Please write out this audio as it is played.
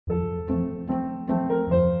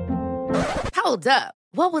Hold up.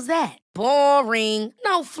 What was that? Boring.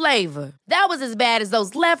 No flavor. That was as bad as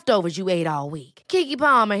those leftovers you ate all week. Keke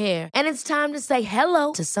Palmer here, and it's time to say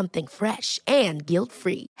hello to something fresh and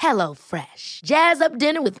guilt-free. Hello Fresh. Jazz up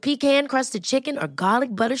dinner with pecan-crusted chicken or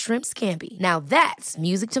garlic butter shrimp scampi. Now that's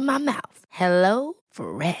music to my mouth. Hello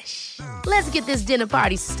Fresh. Let's get this dinner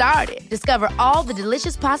party started. Discover all the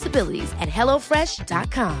delicious possibilities at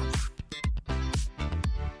hellofresh.com.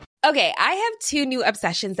 Okay, I have two new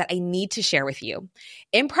obsessions that I need to share with you.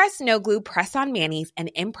 Impress No Glue Press-On Manis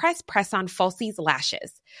and Impress Press-On Falsies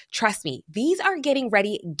Lashes. Trust me, these are getting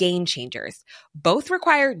ready game changers. Both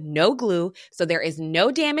require no glue, so there is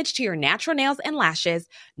no damage to your natural nails and lashes,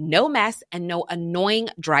 no mess, and no annoying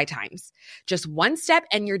dry times. Just one step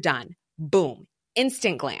and you're done. Boom.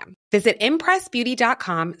 Instant glam. Visit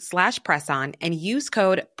impressbeauty.com/presson and use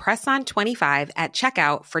code PRESSON25 at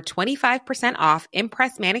checkout for 25% off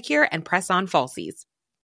Impress Manicure and Press-On Falsies.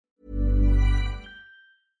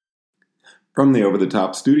 From the Over the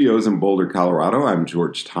Top Studios in Boulder, Colorado, I'm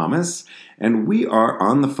George Thomas, and we are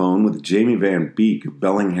on the phone with Jamie Van Beek of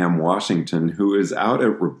Bellingham, Washington, who is out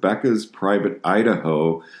at Rebecca's Private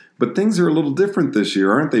Idaho. But things are a little different this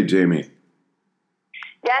year, aren't they, Jamie?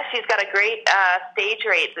 Yeah, she's got a great stage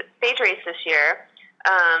race this year.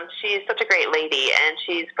 She's such a great lady, and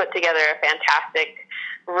she's put together a fantastic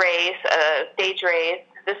stage race.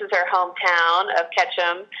 This is her hometown of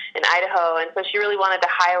Ketchum in Idaho, and so she really wanted to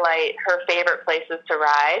highlight her favorite places to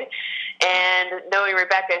ride. And knowing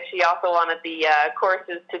Rebecca, she also wanted the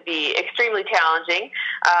courses to be extremely challenging,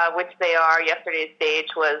 which they are. Yesterday's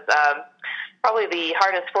stage was probably the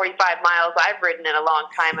hardest 45 miles I've ridden in a long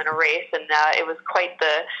time in a race, and it was quite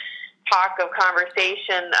the talk of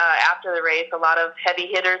conversation after the race. A lot of heavy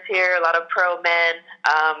hitters here, a lot of pro men,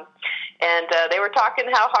 and they were talking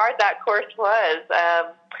how hard that course was.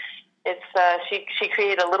 She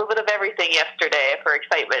created a little bit of everything yesterday for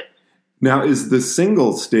excitement. Now, is the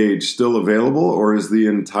single stage still available, or is the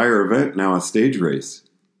entire event now a stage race?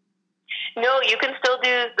 No, you can still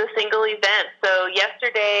do the single event. So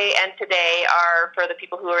yesterday and today are for the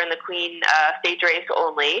people who are in the Queen stage race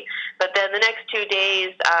only. But then the next 2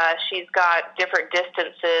 days, she's got different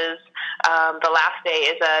distances. The last day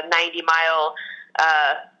is a 90-mile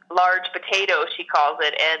large potato, she calls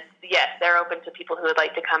it. And yes, they're open to people who would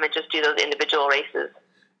like to come and just do those individual races.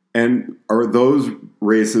 And are those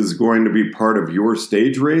races going to be part of your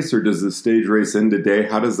stage race, or does the stage race end today?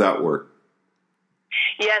 How does that work?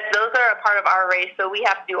 Yes, those are a part of our race, so we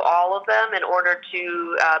have to do all of them in order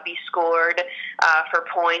to be scored for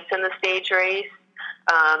points in the stage race.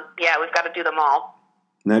 We've got to do them all.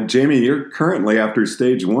 Now, Jamie, you're currently, after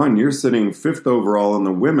stage one, you're sitting 5th overall in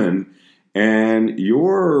the women, and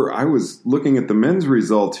I was looking at the men's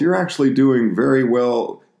results, you're actually doing very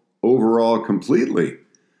well overall completely.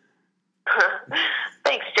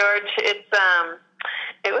 Thanks, George.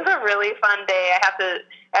 It was a really fun day. I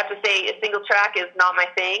have to say, a single track is not my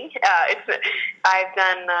thing. I've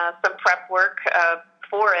done some prep work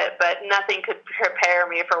for it, but nothing could prepare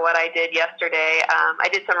me for what I did yesterday. I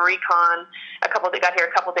did some recon. Got here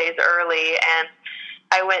a couple days early, and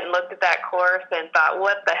I went and looked at that course and thought,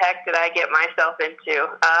 what the heck did I get myself into?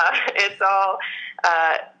 It's all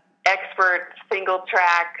expert single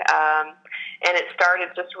track, and it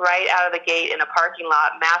started just right out of the gate in a parking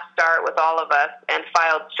lot, mass start with all of us, and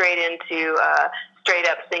filed straight into straight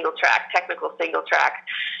up single track, technical single track.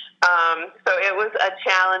 So it was a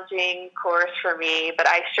challenging course for me, but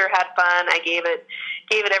I sure had fun. I gave it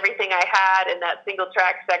everything I had in that single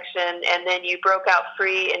track section, and then you broke out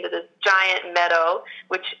free into this giant meadow,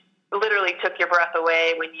 which literally took your breath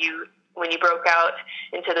away when you broke out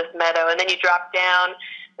into this meadow, and then you dropped down.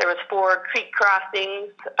 There was 4 creek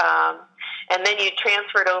crossings, and then you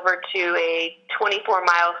transferred over to a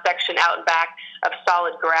 24-mile section out and back of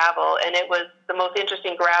solid gravel, and it was the most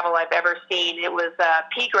interesting gravel I've ever seen. It was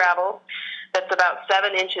pea gravel that's about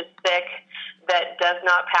 7 inches thick that does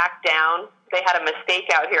not pack down. They had a mistake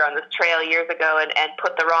out here on this trail years ago and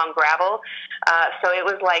put the wrong gravel, so it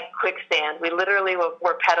was like quicksand. We literally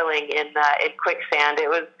were pedaling in quicksand. It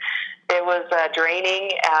was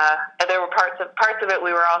draining. There were parts of it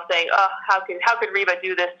we were all saying, "Oh, how could Reba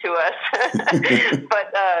do this to us?"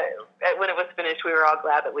 But when it was finished, we were all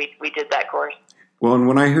glad that we did that course. Well, and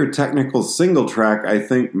when I hear technical single track, I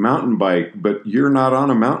think mountain bike, but you're not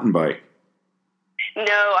on a mountain bike. No,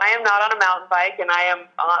 I am not on a mountain bike, and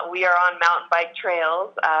we are on mountain bike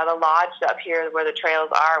trails. The lodge up here where the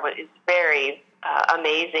trails are is very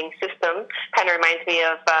amazing system. Kind of reminds me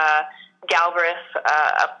of Galbraith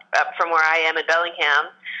up from where I am in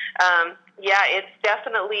Bellingham. It's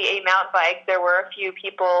definitely a mountain bike. There were a few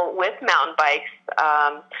people with mountain bikes.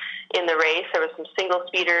 in the race. There were some single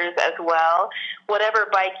speeders as well. Whatever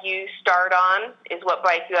bike you start on is what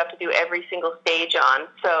bike you have to do every single stage on.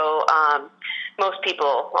 So most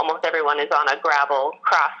people, almost everyone, is on a gravel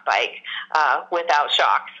cross bike without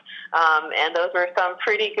shocks. And those were some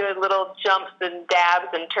pretty good little jumps and dabs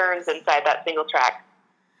and turns inside that single track.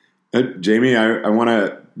 Jamie, I want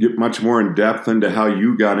to get much more in depth into how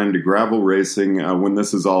you got into gravel racing when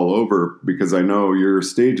this is all over, because I know your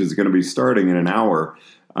stage is going to be starting in an hour.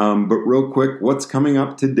 But real quick, what's coming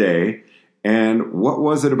up today, and what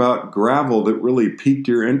was it about gravel that really piqued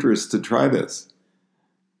your interest to try this?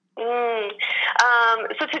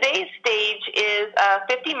 So today's stage is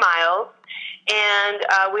 50 miles. And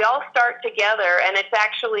we all start together, and it's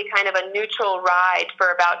actually kind of a neutral ride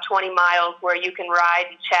for about 20 miles where you can ride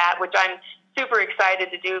and chat, which I'm super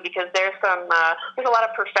excited to do because there's a lot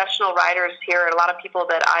of professional riders here and a lot of people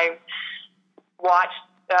that I've watched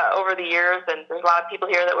over the years, and there's a lot of people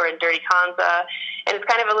here that were in Dirty Kanza, and it's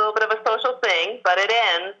kind of a little bit of a social thing, but it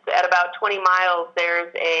ends at about 20 miles.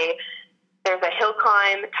 There's a hill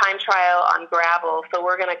climb time trial on gravel, so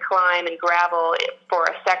we're going to climb and gravel for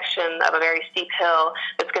a section of a very steep hill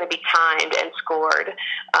that's going to be timed and scored.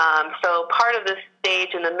 So part of this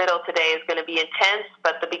stage in the middle today is going to be intense,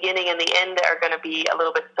 but the beginning and the end are going to be a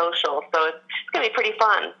little bit social, so it's going to be pretty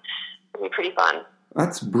fun. It's going to be pretty fun.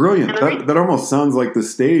 That's brilliant. That almost sounds like the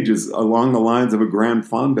stage is along the lines of a Gran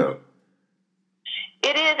Fondo.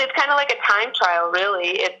 It is. It's kind of like a time trial,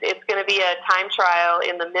 really. It's going to be a time trial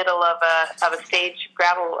in the middle of a stage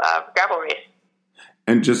gravel race.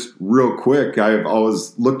 And just real quick, I've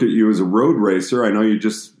always looked at you as a road racer. I know you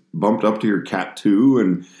just bumped up to your Cat 2.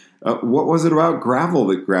 And what was it about gravel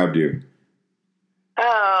that grabbed you?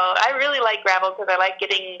 Oh, I really like gravel because I like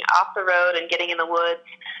getting off the road and getting in the woods.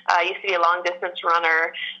 I used to be a long-distance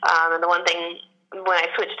runner, and the one thing when I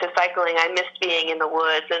switched to cycling, I missed being in the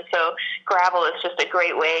woods, and so gravel is just a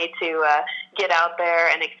great way to get out there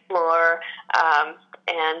and explore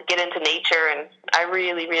and get into nature, and I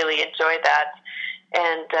really, really enjoyed that.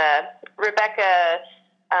 And Rebecca,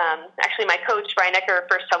 actually my coach, Brian Ecker,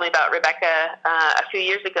 first told me about Rebecca a few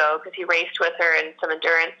years ago because he raced with her in some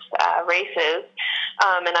endurance races,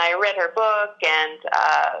 and I read her book and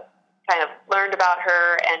kind of learned about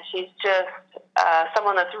her, and she's just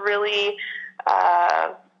someone that's really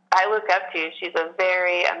I look up to. She's a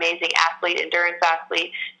very amazing athlete, endurance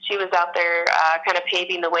athlete. She was out there kind of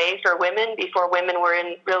paving the way for women before women were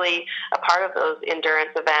really a part of those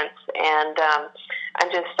endurance events. And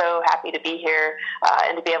I'm just so happy to be here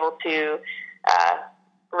and to be able to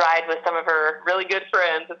ride with some of her really good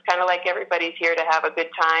friends. It's kind of like everybody's here to have a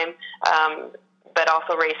good time, but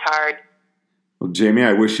also race hard. Well, Jamie,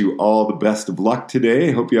 I wish you all the best of luck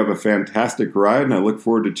today. Hope you have a fantastic ride, and I look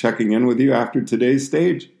forward to checking in with you after today's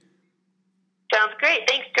stage. Sounds great.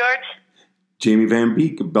 Thanks, George. Jamie Van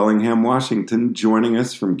Beek of Bellingham, Washington, joining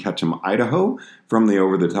us from Ketchum, Idaho, from the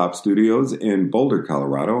Over the Top Studios in Boulder,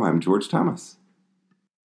 Colorado. I'm George Thomas.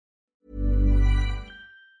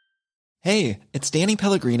 Hey, it's Danny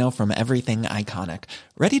Pellegrino from Everything Iconic.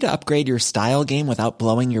 Ready to upgrade your style game without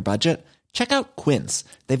blowing your budget? Check out Quince.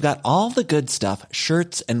 They've got all the good stuff,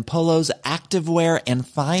 shirts and polos, activewear, and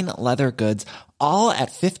fine leather goods, all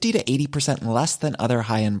at 50 to 80% less than other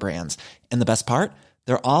high-end brands. And the best part?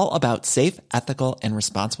 They're all about safe, ethical, and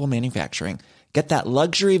responsible manufacturing. Get that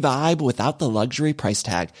luxury vibe without the luxury price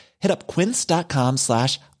tag. Hit up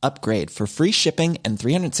quince.com/upgrade for free shipping and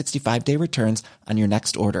 365-day returns on your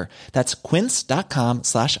next order. That's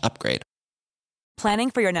quince.com/upgrade.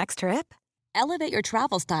 Planning for your next trip? Elevate your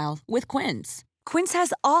travel style with Quince. Quince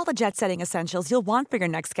has all the jet-setting essentials you'll want for your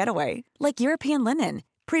next getaway, like European linen,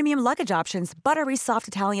 premium luggage options, buttery soft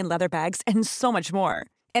Italian leather bags, and so much more.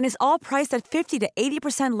 And is all priced at 50 to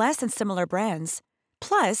 80% less than similar brands.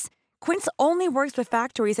 Plus, Quince only works with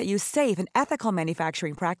factories that use safe and ethical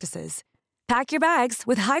manufacturing practices. Pack your bags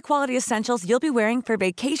with high-quality essentials you'll be wearing for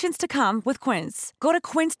vacations to come with Quince. Go to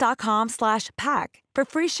quince.com/pack for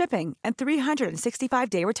free shipping and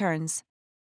 365-day returns.